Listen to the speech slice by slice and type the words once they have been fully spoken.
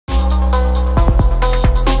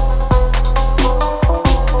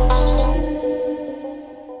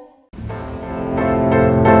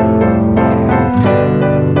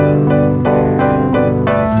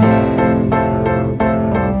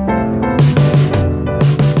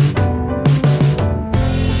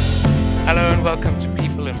welcome to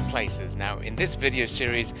People and Places. Now, in this video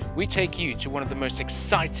series, we take you to one of the most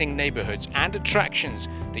exciting neighborhoods and attractions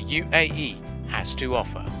the UAE has to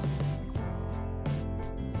offer.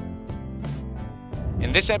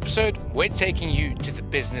 In this episode, we're taking you to the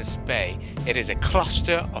Business Bay. It is a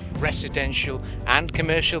cluster of residential and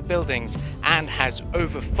commercial buildings and has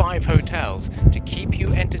over 5 hotels to keep you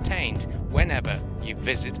entertained whenever you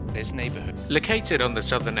visit this neighborhood. Located on the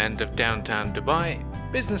southern end of downtown Dubai,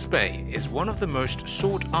 Business Bay is one of the most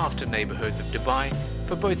sought-after neighborhoods of Dubai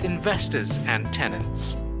for both investors and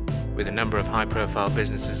tenants. With a number of high-profile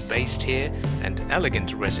businesses based here and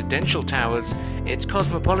elegant residential towers, its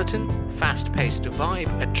cosmopolitan, fast-paced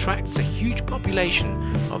vibe attracts a huge population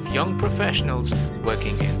of young professionals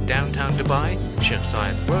working in downtown Dubai, Sheikh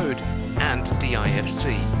Zayed Road and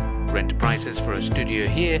DIFC. Rent prices for a studio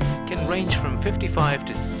here can range from 55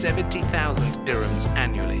 to 70,000 dirhams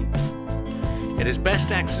annually. It is best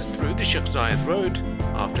accessed through the Sheikh Zayed Road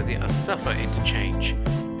after the As-Safa interchange,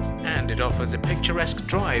 and it offers a picturesque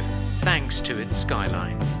drive thanks to its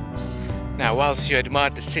skyline. Now, whilst you admire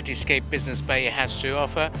the cityscape Business Bay has to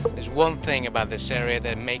offer, there's one thing about this area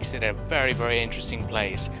that makes it a very, very interesting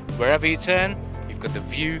place. Wherever you turn, you've got the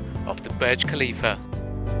view of the Burj Khalifa.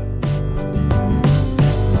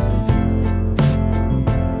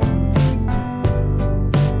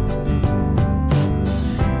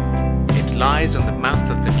 It lies on the mouth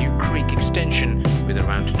of the new creek extension with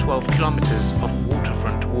around 12 kilometers of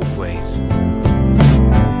waterfront walkways.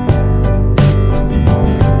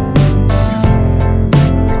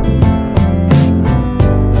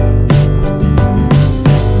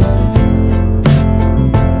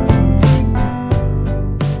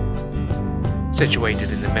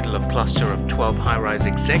 Situated in the middle of a cluster of 12 high-rise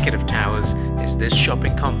executive towers is this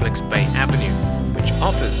shopping complex Bay Avenue, which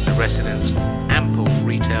offers the residents ample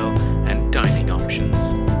retail and dining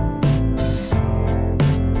options.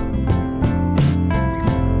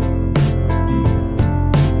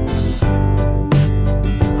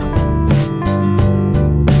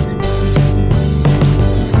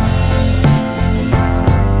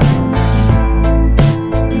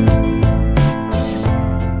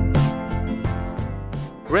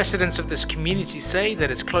 Residents of this community say that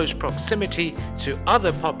its close proximity to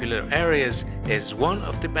other popular areas is one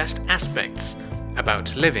of the best aspects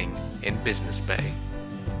about living in Business Bay.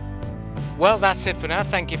 Well, that's it for now.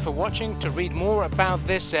 Thank you for watching. To read more about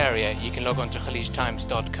this area, you can log on to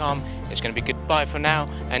khaleejtimes.com. It's going to be goodbye for now,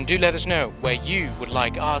 and do let us know where you would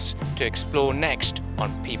like us to explore next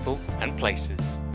on People and Places.